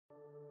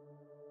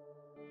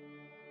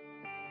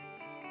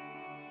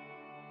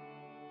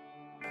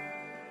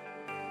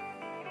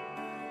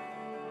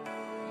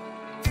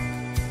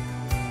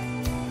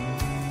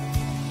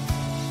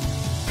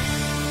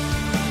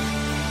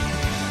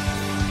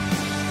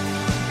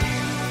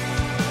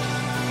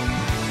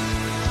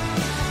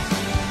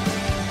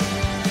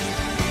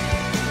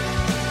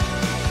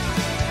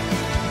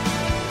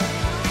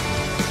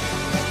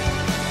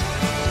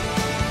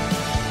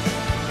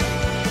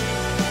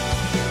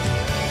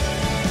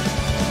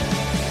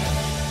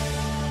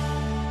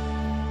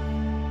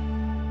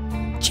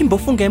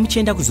Muchimbofunga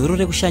muchienda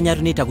kuzorore kushanya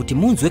runoita kuti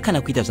munzwe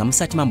kana kuita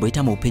zvamusati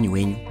mamboita muupenyu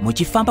hwenyu.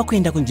 Muchifamba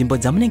kuenda kunzvimbo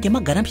dzamunenge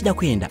magara muchida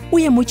kuenda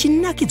uye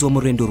muchinakidzwa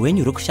murwendo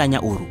rwenyu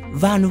rwekushanya urwu.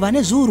 Vanhu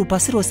vane zviuru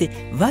pasi rose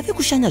vave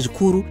kushanya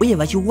zvikuru uye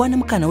vachiwana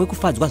mukana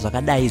wekufadzwa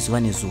zvakadai zuva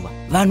nezuva.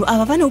 Vanhu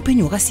ava vane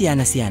upenyu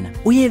hwakasiyana siyana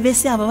uye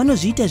vese ava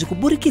vanozviita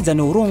zvikuburikidza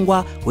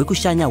neurongwa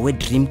hwekushanya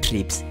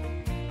hweDreamtrips.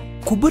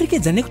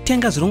 Kuburikidza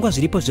nekutenga zvirongwa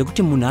zviripo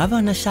zvekuti munhu ava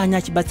anashanya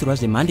achibatsirwa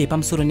zvemhando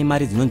yepamusoro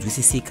nemari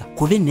dzinonzwisisika.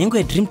 Kuve nhengo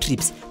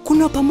yeDreamtrips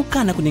kunopa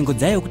mukana kunhengo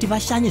dzayo kuti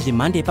vashanye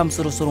zvemhando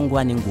yepamusoro-soro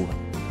nguva nenguva.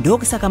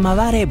 Ndokusaka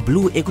mavara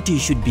eblue ekuti you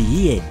should be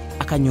here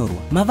akanyorwa.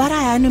 Mavara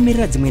aya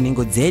anomirira dzimwe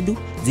nhengo dzedu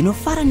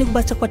dzinofara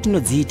nekubatsa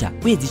kwatinodziita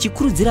uye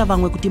dzichikurudzira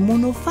vamwe kuti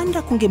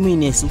munofanira kunge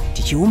muinesu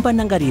tichiumba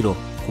ndangariro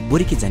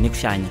kuburikidza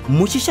nekushanya.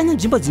 Muchishanya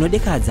nzvimbo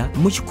dzinodekadza,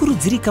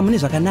 muchikurudzirika mune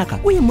zvakanaka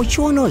uye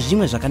muchionawo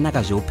zvimwe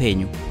zvakanaka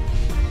zveupenyu.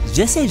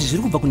 Zvese izvi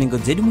zviri kubva kunhengo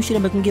dzedu mushure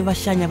mekunge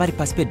vashanya vari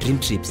pasi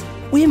peDreamtrips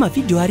uye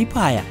mavhidhiyo aripo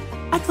aya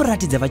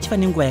anoratidza vachiva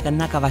nenguva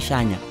yakanaka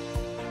vashanya.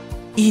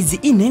 Idzi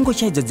inhengo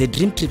chaidzo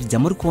dzeDreamtrips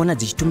dzamuri kuona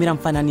dzichitumira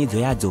mufananidzo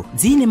yadzo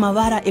dziine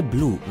mavara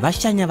eblue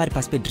vashanya vari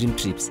pasi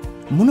peDreamtrips.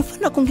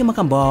 Munofanira kunge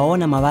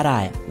makambovaona mavara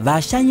aya.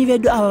 Vashanyi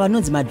vedu ava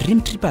vanonzi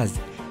maDreamtrippers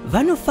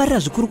vanofarira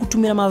zvikuru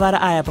kutumira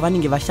mavara aya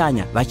pavanenge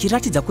vashanya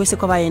vachiratidza kwese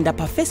kwavaenda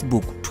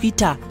paFacebook,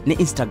 Twitter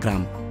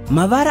neInstagram.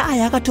 Mavara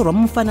aya akatorwa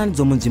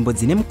mumufananidzo munzvimbo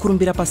dzine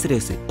mukurumbira pasi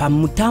rese,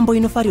 pamutambo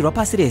inofarirwa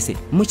pasi rese,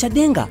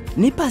 muchadenga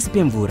nepasi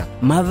pemvura.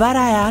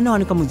 Mavara aya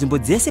anowanikwa munzvimbo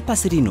dzese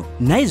pasi rino.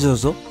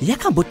 Naizvozvo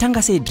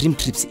yakambotanga sei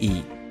Dreamtrips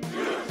iyi?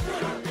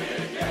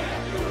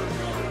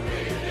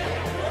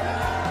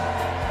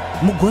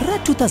 Mugore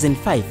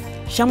ra2005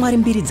 shamwari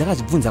mbiri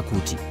dzakazvibvunza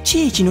kuti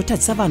chii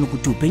chinotadzisa vanhu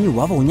kuti upenyu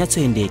hwavo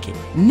hunyatsoendeke.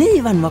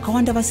 Nei vanhu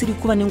vakawanda vasiri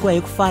kuva nenguva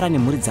yekufara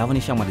nemhuri dzavo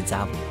neshamwari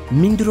dzavo?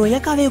 Minduro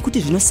yakave yekuti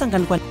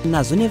zvinosanganikwa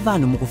nazvo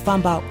nevanhu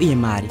mukufamba uye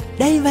mari.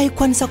 Dai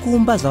vaikwanisa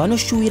kuumba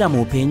zvavanoshuwira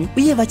muupenyu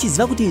uye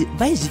vachiziva kuti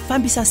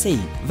vaizvifambisa sei,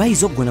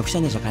 vaizogona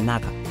kushanya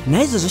zvakanaka.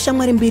 Naizvozvo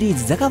shamwari mbiri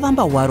idzi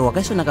dzakavamba hwaro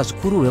hwakaisvonaka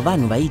zvikuru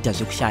hwevanhu vaiita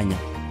zvekushanya.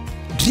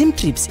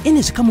 Dreamtrips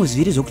ine zvikamu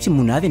zviviri zvokuti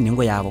munhu ave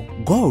nhengo yavo,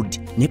 gold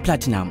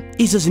neplatinum.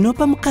 Izvo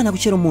zvinopa mukana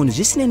kuchero munhu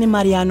zvisine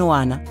nemari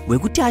yaanowana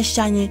wekuti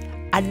ashanye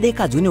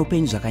adekadzwe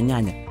neupenyu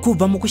zvakanyanya.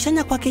 Kubva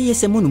mukushanya kwake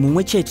yese munhu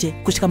mumwe chete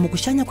kusvika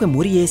mukushanya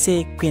kwemhuri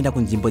yese kuenda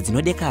kunzvimbo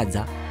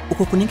dzinodekadza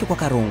uko kunenge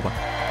kwakarongwa.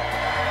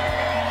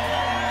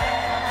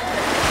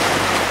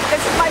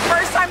 This is my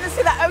first time to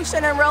see the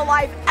ocean in real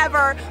life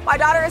ever. My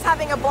daughter is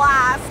having a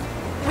blast.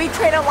 We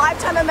created a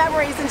lifetime of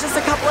memories in just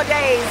a couple of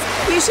days.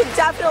 You should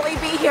definitely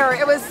be here.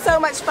 It was so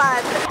much fun.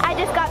 I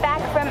just got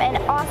back from an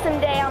awesome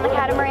day on the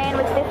catamaran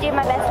with 50 of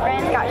my best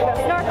friends. Got to go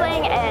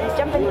snorkeling and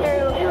jumping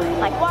through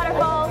like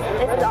waterfalls.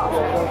 This is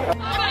awesome.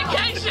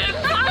 Vacation!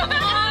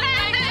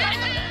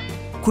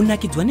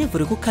 Kunakidzwa nevhu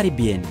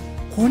rekuCaribbean,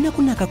 kuona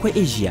kunaka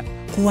kweAsia,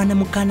 kuwana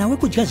mukana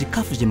wekudya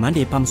zvikafu zvemhando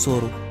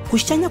yepamusoro.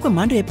 Kushanya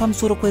kwemhando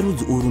yepamusoro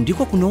kwerudzi urwu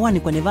ndiko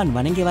kunowanikwa nevanhu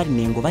vanenge vari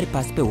nhengo vari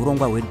pasi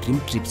peurongwa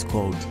hweDreamtrips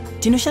Gold.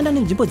 Tinoshanda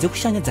nenzvimbo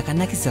dzekushanya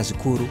dzakanakisa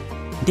zvikuru,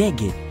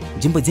 ndege,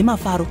 nzvimbo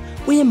dzemafaro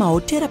uye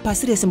mahotera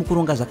pasi rese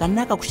mukuronga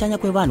zvakanaka kushanya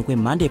kwevanhu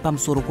kwemhando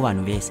yepamusoro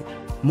kuvanhu vese.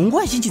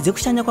 Munguva zhinji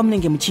dzekushanya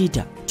kwamunenge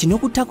muchiita,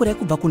 tinokutakurai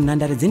kubva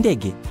kunhandare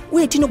dzendege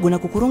uye tinogona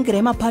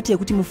kukurongerai mapati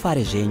ekuti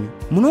mufare zvenyu.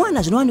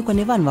 Munowana zvinowanikwa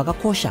nevanhu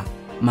vakakosha,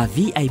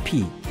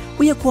 maVIP,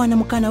 uye kuwana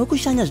mukana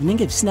wekushanya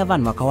zvinenge zvisina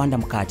vanhu vakawanda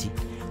mukati,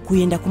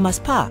 kuenda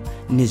kumaspa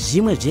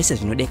nezvimwe zvese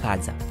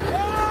zvinodekadza.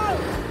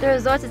 The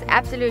resort is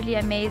absolutely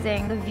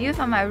amazing. The view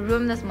from my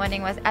room this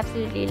morning was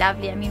absolutely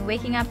lovely. I mean,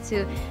 waking up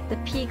to the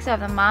peaks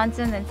of the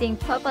mountains and seeing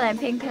purple and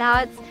pink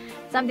clouds,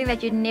 something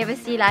that you'd never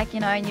see, like,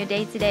 in your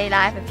day-to-day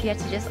life if you had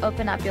to just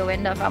open up your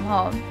window from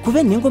home.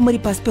 Kuve nhengo muri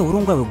pasi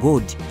peurongwa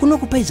hwegold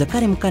kunokupai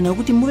zvakare mukana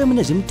wekuti muve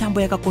mune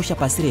zvemitambo yakakosha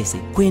pasi rese,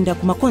 kuenda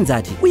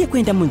kumakonzati uye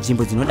kuenda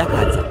munzvimbo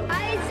dzinodakadza.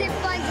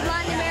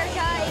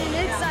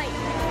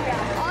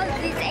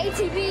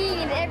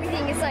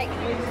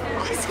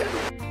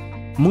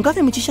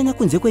 Mungave muchishanya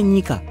kunze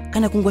kwenyika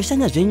kana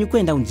kungoshanya zvenyu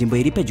kuenda kunzvimbo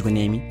iri pedyo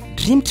nemi,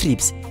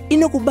 Dreamtrips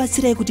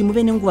inokubatsirai kuti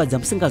muve nenguva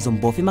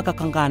dzamusingazombofi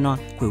makakanganwa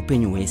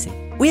kweupenyu hwese.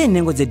 Uye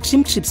nhengo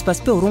dzeDreamtrips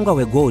pasi peurongwa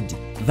hwegold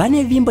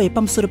vane vimbo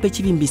yepamusoro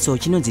pechivimbiso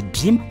chinonzi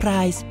Dream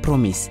Prize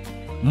Promise.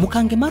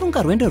 Mukange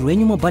maronga rwendo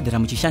rwenyu mobhadhara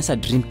muchishandisa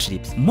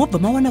Dreamtrips, mobva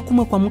mawana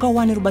kumwe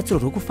kwamungawane rubatsiro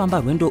rwekufamba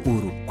rwendo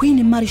urwu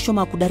kuine mari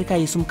shoma kudarika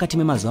yesu mukati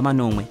memazuva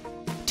manomwe.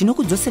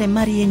 Tinokudzoserai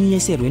mari yenyu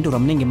yese rwendo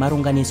rwamunenge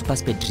maronga nesu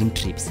pasi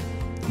peDreamtrips.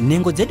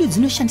 Nhengo dzedu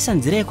dzinoshandisa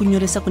nzira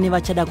yekunyoresa kune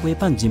vachada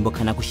kuvepa nzvimbo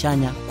kana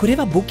kushanya,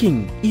 kureva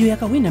booking iyo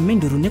yakawina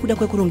menduru nekuda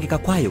kwekurongeka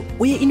kwayo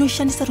uye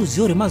inoshandisa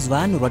ruzivo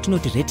rwemazuva ano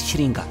rwatinoti rate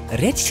chiringa.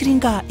 Rate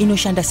chiringa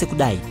inoshanda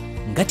sekudai: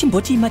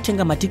 ngatimboti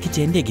matenga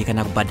matikiti endege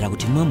kana kubhadhara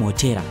kuti mumwe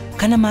muhotera.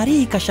 Kana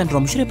mari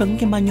ikashandurwa mushure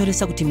pekunge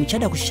manyoresa kuti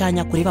muchada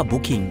kushanya kureva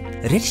booking,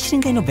 rate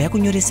chiringa inobva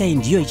yakunyoresai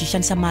ndiyo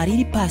ichishandisa mari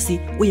iri pasi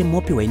uye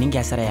mopiwa inenge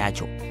yasara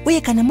yacho.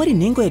 Uye kana muri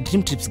nhengo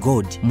yeDreamtrips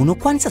Gold,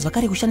 munokwanisa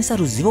zvakare kushandisa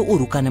ruzivo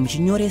urwu kana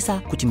muchinyoresa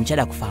kuti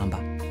muchada kufamba.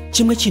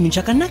 Chimwe chinhu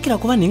chakanakira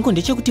kuva nhengo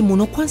ndechekuti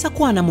munokwanisa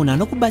kuwana munhu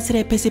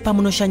anokubatsirai pese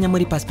pamunoshanya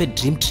muri pasi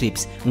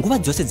peDreamtrips nguva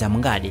dzose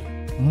dzamungade.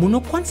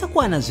 munokwanisa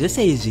kuwana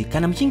zvese izvi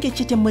kana muchinge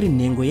chete muri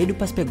nhengo yedu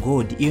pasi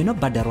pegold iyo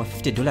inobhadharwa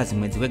 $50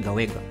 mwedzi wega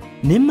wega,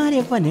 nemari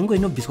yekuva nhengo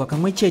inobviswa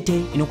kamwe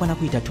chete inokwana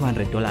kuita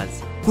 $200.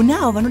 Kune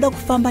avo vanoda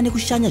kufamba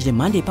nekushanya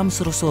zvemhando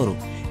yepamusorosoro,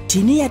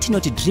 tine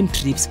yatinoti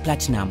Dreamtrips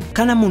Platinum.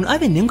 Kana munhu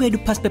ave nhengo yedu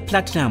pasi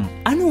pePlatinum,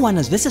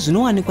 anowana zvese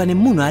zvinowanikwa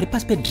nemunhu ari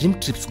pasi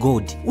peDreamtrips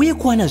Gold, uye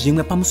kuwana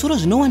zvimwe pamusoro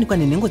zvinowanikwa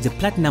nenhengo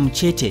dzePlatinum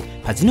chete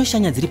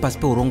padzinoshanya dziri pasi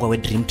peurongwa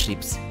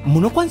hweDreamtrips.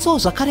 Munokwanisawo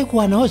zvakare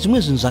kuwanawo zvimwe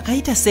zvinhu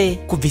zvakaita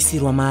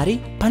sekubvisirwa mari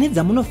pane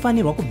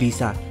dzamunofanirwa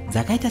kubvisa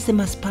dzakaita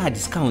semaspa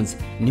discounts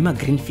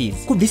nemagreen fees,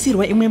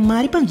 kubvisirwa imwe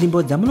mari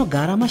panzvimbo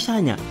dzamunogara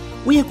mashanya,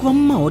 uye kuva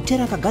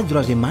mumahotera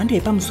akagadzirwa zvemhando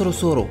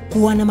yepamusorosoro,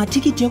 kuwana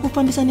matikiti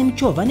ekufambisa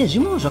nemuchovha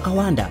nezvimwewo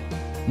zvakawanda.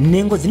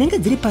 Nhengo dzinenge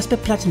dziri pasi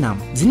pePlatinum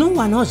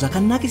dzinowanawo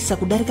zvakanakisisa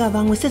kudarika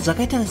vamwe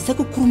sezvakaita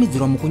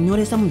sekukurumidzirwa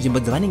mukunyoresa munzvimbo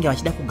dzavanenge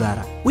vachida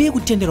kugara, uye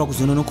kutenderwa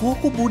kuzononokawo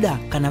kubuda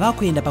kana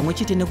vakuenda pamwe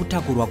chete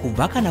nekutakurwa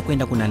kubva kana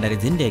kuenda kunhandare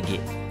dzendege.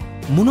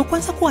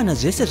 Munokwanisa kuwana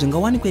zvese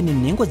zvingawanikwe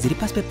nenhengo dziri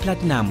pasi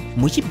pePlatinum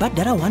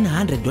muchibhadhara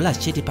 $100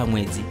 chete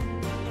pamwedzi,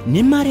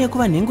 nemari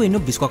yekuva nhengo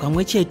inobviswa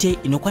kamwe chete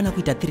inokwana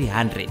kuita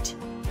 $300.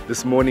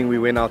 This morning we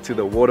went out to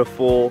the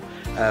waterfall,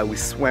 we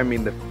swam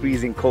in the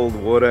freezing cold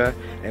water,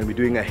 and we're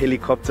doing a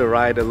helicopter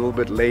ride a little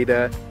bit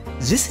later.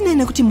 Zvisinei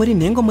nekuti muri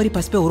nhengo muri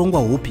pasi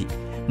peurongwa hupi,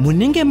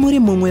 munenge muri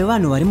mumwe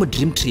wevanhu vari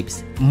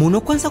muDreamtrips,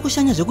 munokwanisa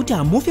kushanya zvekuti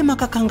hamufi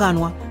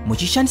makakanganwa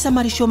muchishandisa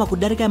mari shoma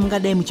kudarika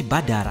yamungadai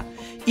muchibhadhara.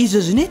 Izvo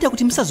zvinoita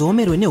kuti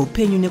musazoomerwe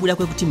neupenyu nekuda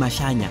kwekuti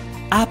mashanya.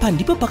 Apa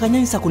ndipo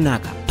pakanyanyisa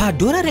kunaka.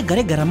 Padhora rega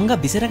rega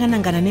ramungabvisa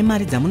rakanangana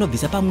nemari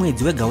dzamunobvisa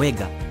pamwedzi wega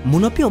wega,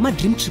 munopiwa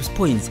maDreamtrips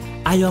points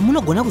ayo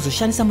amunogona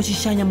kuzoshandisa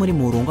muchishanya muri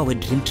muurongwa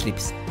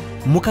hweDreamtrips.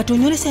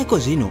 Mukatonyoresa iko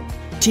zvino,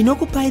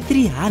 tinokupai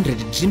 300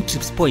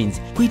 Dreamtrips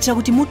points kuitira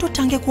kuti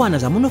mutotange kuwana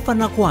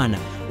zvamunofanira kuwana,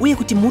 uye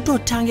kuti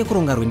mutotange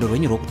kuronga rwendo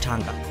rwenyu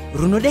rwokutanga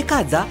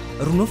runodekadza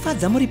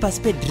runofadza muri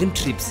pasi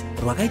peDreamtrips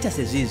rwakaita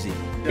sezvizvi.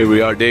 Here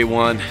we are, day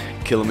one,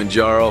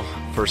 Kilimanjaro,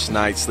 first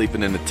night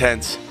sleeping in the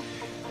tents.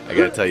 I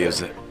gotta tell you, it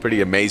was a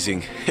pretty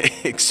amazing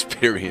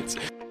experience.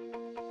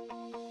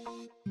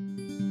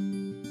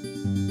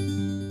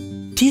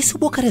 Tisu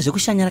boka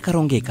rezvekushanya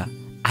rakarongeka,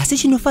 asi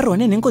chinofarirwa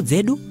nenhengo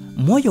dzedu,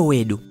 moyo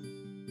wedu.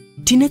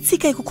 Tine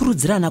tsika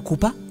yekukurudzirana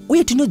kupa,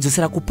 uye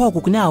tinodzosera kupa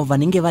uku kune avo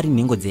vanenge vari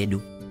nhengo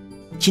dzedu.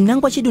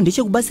 Chinangwa chedu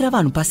ndechekubatsira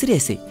vanhu pasi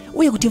rese,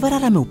 uye kuti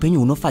vararame upenyu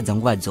hunofadza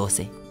nguva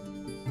dzose.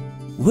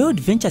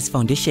 WorldVentures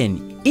Foundation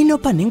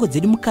inopa nhengo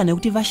dzedu mukana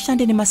wekuti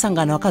vashande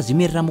nemasangano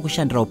akazvimirira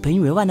mukushandira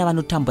upenyu hwevana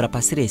vanotambura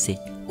pasi rese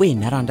uye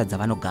nharaunda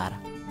dzavanogara.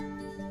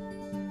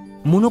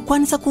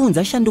 Munokwanisa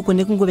kuunza shanduko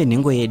nekungove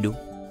nhengo yedu.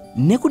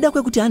 Nekuda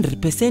kwekuti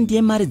 100%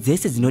 yemari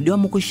dzese dzinodiwa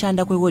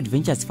mukushanda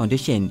kweWorldVentures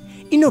Foundation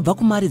inobva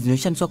kumari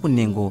dzinoshandiswa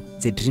kunhengo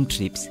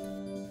dzeDreamtrips.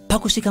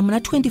 Pakusvika muna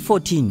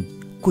 2014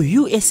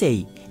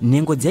 kuUSA,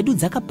 nhengo dzedu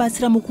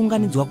dzakabatsira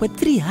mukuunganidzwa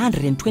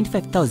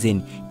kwe$325,000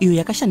 iyo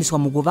yakashandiswa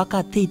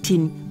mukuvaka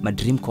 13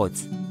 madream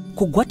courts.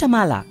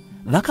 KuGuatemala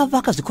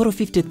vakavaka zvikoro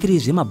 53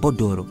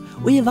 zvemabhodhoro,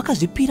 uye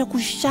vakazvipira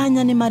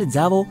kushanya nemari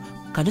dzavo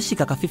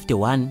kanosvika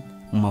ka51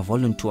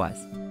 mumavolunteers.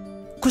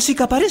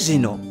 Kusvika pari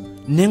zvino,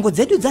 nhengo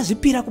dzedu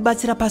dzazvipira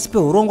kubatsira pasi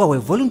peurongwa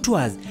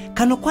hwevolunteers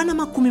kanokwana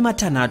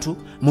 60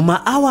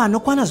 mumaawa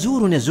anokwana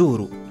zviuru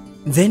nezviuru.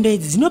 Nzendo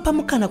idzi dzinopa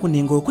mukana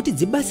kunhengo wekuti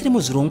dzibatsire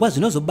muzvirongwa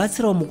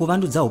zvinozobatsirawo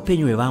mukuvandudza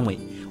upenyu hwevamwe,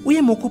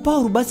 uye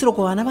mukupawo rubatsiro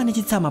kuvana vane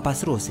chitsama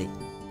pasi rose.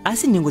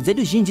 Asi nhengo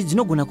dzedu zhinji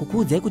dzinogona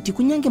kukuudzai kuti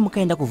kunyange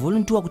mukaenda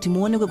kuvolunteer kuti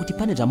muonekwe kuti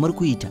pane zvamuri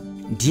kuita,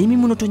 ndimi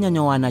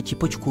munotonyanya wana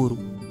chipo chikuru,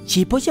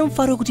 chipo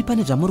chemufaro wekuti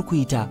pane zvamuri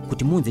kuita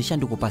kuti muunze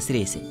shanduko pasi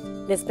rese.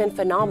 It's been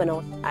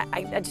phenomenal.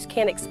 I just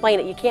can't explain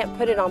it. You can't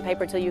put it on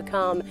paper till you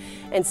come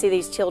and see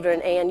these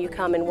children and you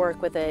come and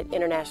work with an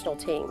international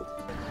team.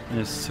 And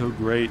it's so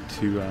great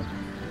to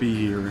be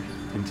here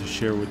and to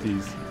share with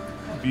these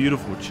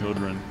beautiful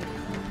children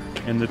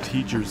and the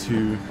teachers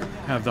who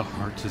have the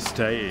heart to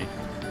stay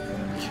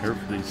and care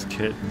for these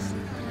kids.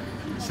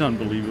 It's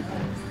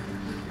unbelievable.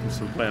 I'm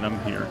so glad I'm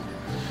here.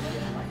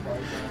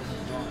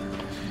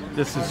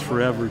 This has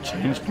forever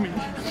changed me.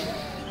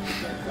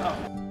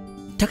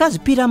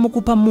 Takazvipira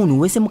mukupa munhu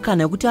wese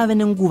mukana wekuti ave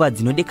nenguva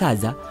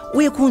dzinodekadza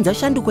uye kuunza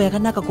shanduko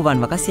yakanaka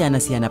kuvanhu vakasiyana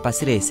siyana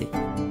pasi rese.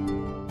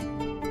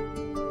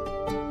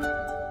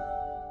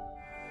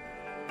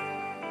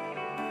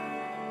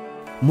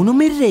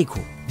 Munomirireiko?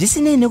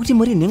 Zvisinei nekuti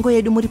muri nhengo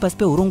yedu muri pasi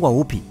peurongwa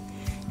hupi,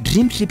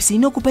 Dreamtrips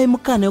inokupai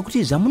mukana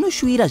wekuti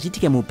zvamunoshuvira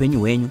zvitike muupenyu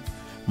hwenyu,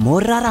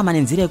 morarama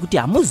nenzira yekuti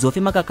hamuzofe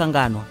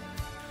makakanganwa.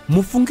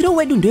 Mufungiro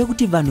wedu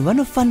ndewekuti vanhu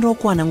vanofanira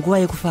kuwana nguva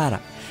yekufara,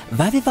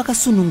 vave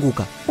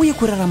vakasununguka uye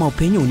kurarama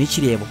upenyu hune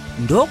chirevo.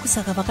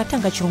 Ndokusaka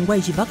vakatanga chirongwa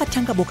ichi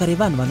vakatanga boka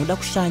revanhu vanoda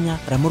kushanya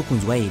ramuri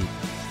kunzwa iri,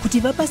 kuti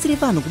vabatsire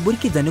vanhu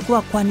kuburikidza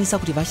nekuvakwanisa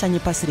kuti vashanye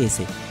pasi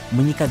rese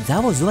munyika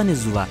dzavo zuva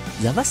nezuva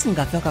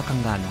dzavasingafe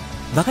vakakanganwa.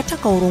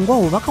 Vakataka urongwa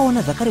hwo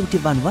vakaona zvakare kuti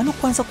vanhu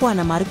vanokwanisa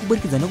kuwana mari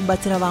kuburikidza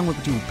nekubatsira vamwe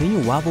kuti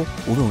upenyu hwavo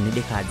huve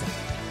hunodekadza.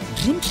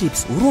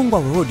 Dreamtrips urongwa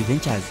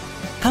hweWorldVentures,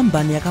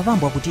 kambani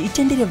yakavambwa kuti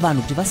itendere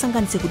vanhu kuti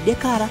vasanganise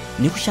kudekara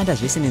nekushanda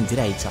zvese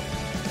nenzira itsva.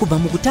 Kubva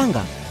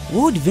mukutanga,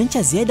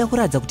 WorldVentures yaida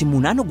kuradza kuti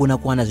munhu anogona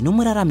kuwana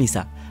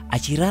zvinomuraramisa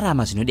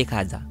achirarama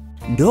zvinodekadza.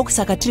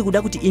 Ndokusaka tiri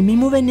kuda kuti imi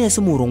muve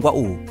nesu muurongwa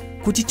uhu,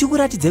 kuti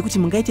tikuratidzei kuti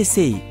mungaite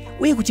sei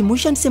uye kuti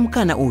mushandise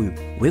mukana uyu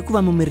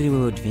wekuva mumiriri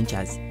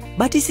weWorldVentures.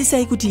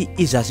 Batisisai kuti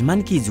izvi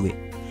hazvimanikidzwe.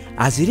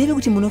 Hazvirevi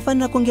kuti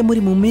munofanira kunge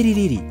muri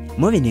mumiririri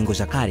move nhengo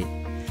zvakare.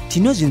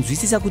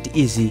 Tinozvinzwisisa kuti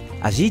izvi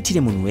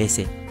hazviitire munhu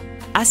wese.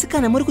 Asi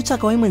kana muri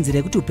kutsvaka imwe nzira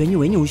yekuti upenyu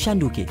hwenyu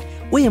hushanduke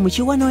uye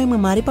muchiwana imwe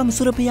mari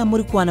pamusoro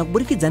peyamuri kuwana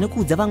kuburikidza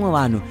nekuudza vamwe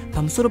vanhu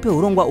pamusoro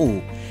peurongwa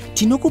uhu,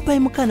 tinokupai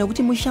mukana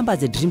wekuti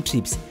mushambadze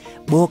Dreamtrips,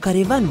 boka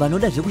revanhu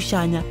vanoda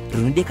zvekushanya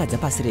rinodekadza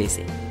pasi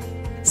rese.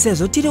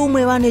 Sezvo tiri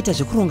umwe vanoita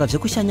zvekuronga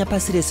zvekushanya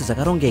pasi rese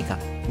zvakarongeka,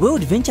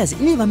 WorldVentures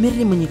ine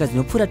vamiriri munyika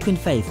dzinopfuura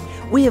 25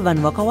 uye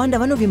vanhu vakawanda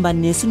vanovimba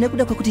nesu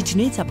nekuda kwekuti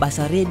tinoita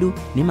basa redu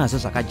nemazvo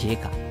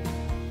zvakajeka.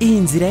 Iyi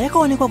nzira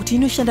yakaonekwa kuti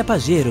inoshanda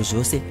pazviyero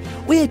zvose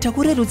uye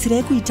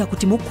takurerutsirai kuita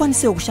kuti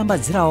mukwanisewo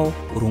kushambadzirawo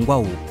urongwa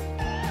uhu.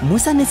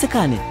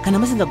 Musanetsekane kana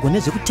musingagone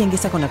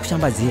zvekutengesa kana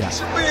kushambadzira.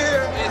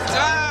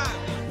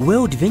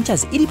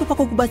 WorldVentures iripo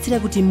pakukubatsirai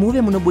kuti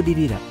muve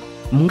munobudirira.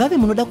 Mungave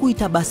munoda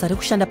kuita basa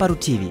rekushanda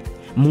parutivi,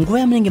 munguva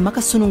yamunenge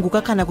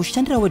makasununguka kana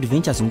kushandira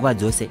WorldVentures nguva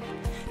dzose.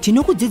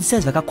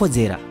 Tinokudzidzisai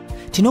zvakakodzera.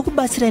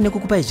 Tinokubatsirai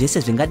nekukupai zvese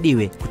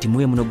zvingadiwe kuti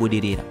muve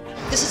munobudirira.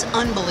 This is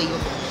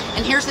unbelievable.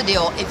 And here's the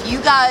deal, if you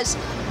guys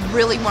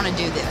really want to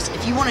do this,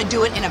 if you want to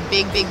do it in a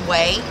big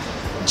way,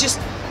 just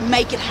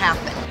make it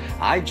happen.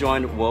 I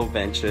joined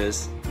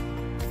WorldVentures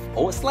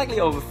slightly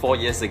over 4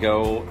 years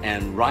ago,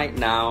 and right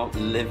now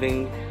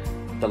living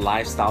the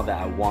lifestyle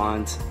that I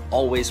want,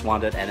 always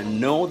wanted, and I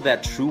know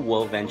that through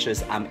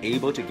WorldVentures I'm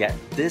able to get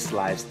this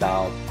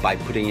lifestyle by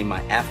putting in my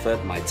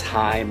effort, my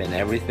time and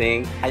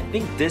everything. I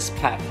think this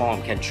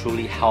platform can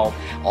truly help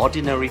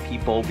ordinary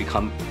people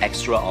become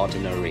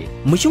extraordinary.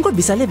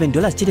 Muchingobvisa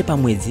 $11 chete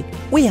pamwedzi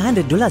uye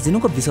 $100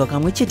 inongobviswa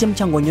kamwe chete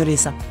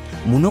muchangonyoresa,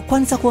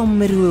 munokwanisa kuva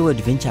mumiriri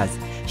weWorldVentures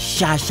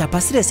shasha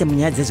pasi rese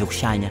munyaya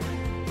dzezvekushanya.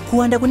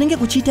 Kuwanda kunenge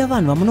kuchiita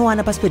vanhu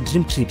vamunowana pasi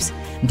peDreamtrips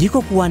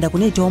ndiko kuwanda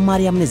kunoitawo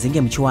mari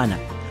yamunezenge muchiwana.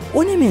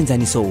 One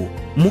muenzaniso uwu,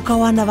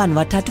 mukawana vanhu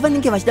vatatu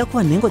vanenge vachida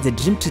kuva nhengo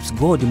dzeDreamtrips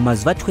Gold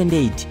mumazuva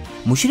 28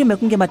 mushure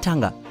mekunge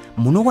matanga,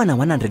 munowana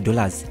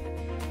 $100.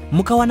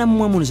 Mukawana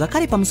mumwe munhu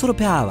zvakare pamusoro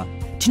peava,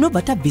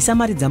 tinobva tabvisa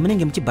mari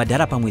dzamunenge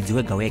muchibhadhara pamwedzi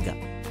wega wega.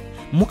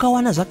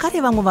 Mukawana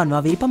zvakare vamwe vanhu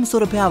vaviri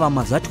pamusoro peava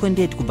mumazuva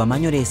 28 kubva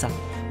manyoresa,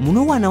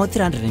 munowanawo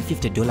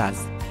 $350.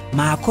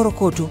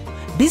 Maakorokoto,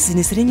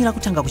 bhizinesi renyu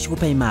rakutanga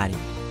kuchikupai mari.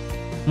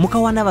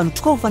 Mukawana vanhu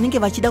 12 vanenge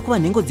vachida kuva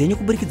nhengo dzenyu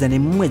kuburikidza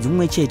nemumwedzi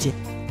mumwe chete,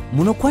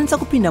 munokwanisa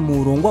kupinda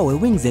muurongwa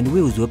hweWings and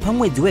Wheels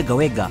hwepamwedzi wega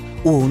wega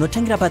uwo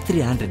unotangira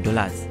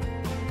pa$300.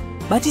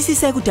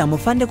 Batisisai kuti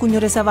hamufanire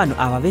kunyoresa vanhu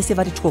ava vese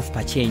vari 12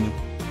 pachenyu.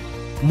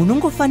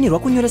 Munongofanirwa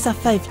kunyoresa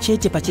 5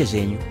 chete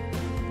pachezvenyu.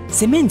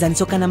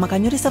 Semuenzaniso kana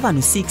makanyoresa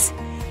vanhu 6,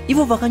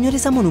 ivo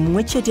vakanyoresa munhu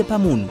mumwe chete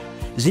pamunhu,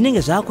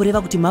 zvinenge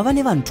zvaakureva kuti mava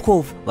nevanhu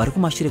 12 vari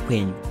kumashure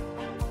kwenyu.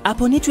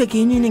 Apo network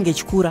yenyu inenge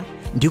ichikura,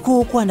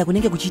 ndikowo kuwanda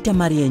kunenge kuchiita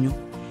mari yenyu,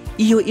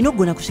 iyo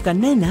inogona kusvika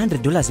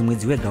 $900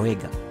 mwedzi wega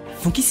wega.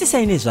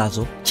 Fungisisai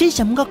nezvazvo, chii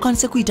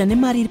chamungakwanisa kuita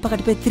nemari iri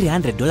pakati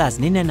pe$300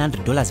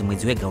 ne$900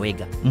 mwedzi wega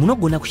wega.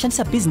 Munogona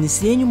kushandisa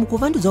bhizinesi yenyu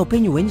mukuvandudza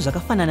upenyu hwenyu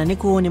zvakafanana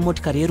nekuone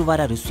motikari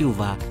yeruvara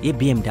rwesilva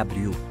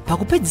yeBMW.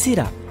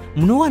 Pakupedzisira,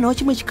 munowanawo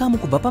chimwe chikamu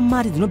kubva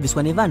pamari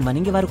dzinobviswa nevanhu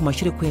vanenge vari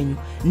kumashure kwenyu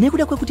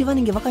nekuda kwekuti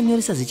vanenge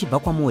vakanyoresa zvichibva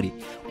kwamuri,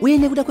 uye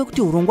nekuda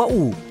kwekuti urongwa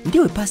uhu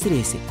ndihwe pasi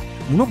rese.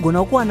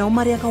 Munogonawo kuwanawo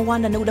mari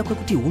yakawanda nekuda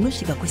kwekuti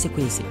hunosvika kwese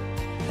kwese.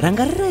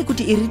 Rangarirai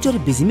kuti iri ritori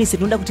bhizimisi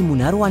rinoda kuti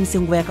munhu ariwanise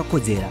nguva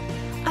yakakodzera,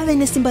 ave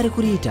nesimba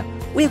rekuriita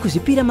uye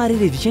kuzvipira mari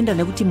iri zvichienda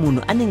nekuti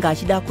munhu anenge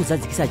achida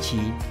kuzadzikisa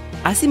chii.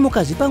 Asi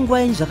mukazvipa nguva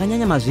yenyu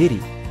zvakanyanya mazviri,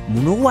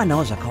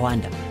 munowanawo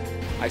zvakawanda.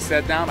 I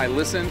sat down, I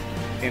listened,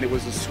 and it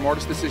was the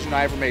smartest decision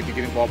I ever made to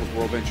get involved with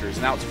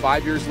WorldVentures. Now it's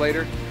 5 years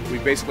later. We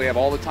basically have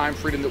all the time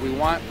freedom that we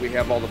want. We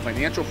have all the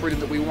financial freedom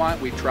that we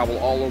want. We travel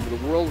all over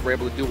the world. We're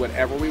able to do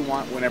whatever we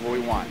want, whenever we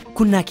want.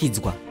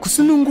 Kunakidzwa,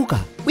 kusununguka,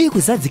 uye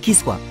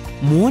kuzadzikiswa.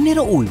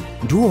 Muonero uyu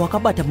ndiwo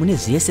wakabata mune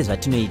zvese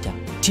zvatinoita.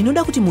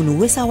 Tinoda kuti munhu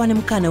wese awane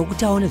mukana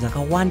wekuti aone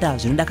zvakawanda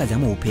zvinodakadza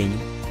muupenyu,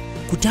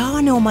 kuti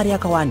awanewo mari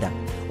yakawanda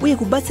uye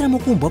kubatsira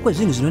mukumbwa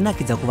kwezvinhu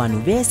zvinonakidza kuvanhu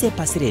vese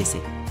pasi rese.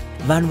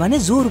 Vanhu vane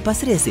zviuru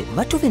pasi rese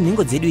vatove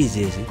nhengo dzedu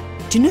izvezvi.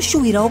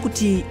 Tinoshuwirawo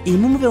kuti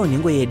imi muvewo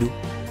nhengo yedu.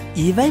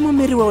 Ivai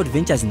mumiriri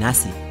weWorldVentures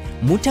nhasi,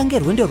 mutange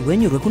rwendo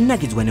rwenyu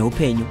rwekunakidzwa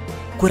neupenyu,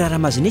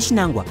 kurarama zvine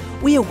chinangwa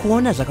uye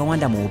kuona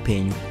zvakawanda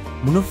muupenyu.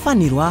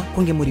 Munofanirwa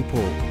kunge muripo.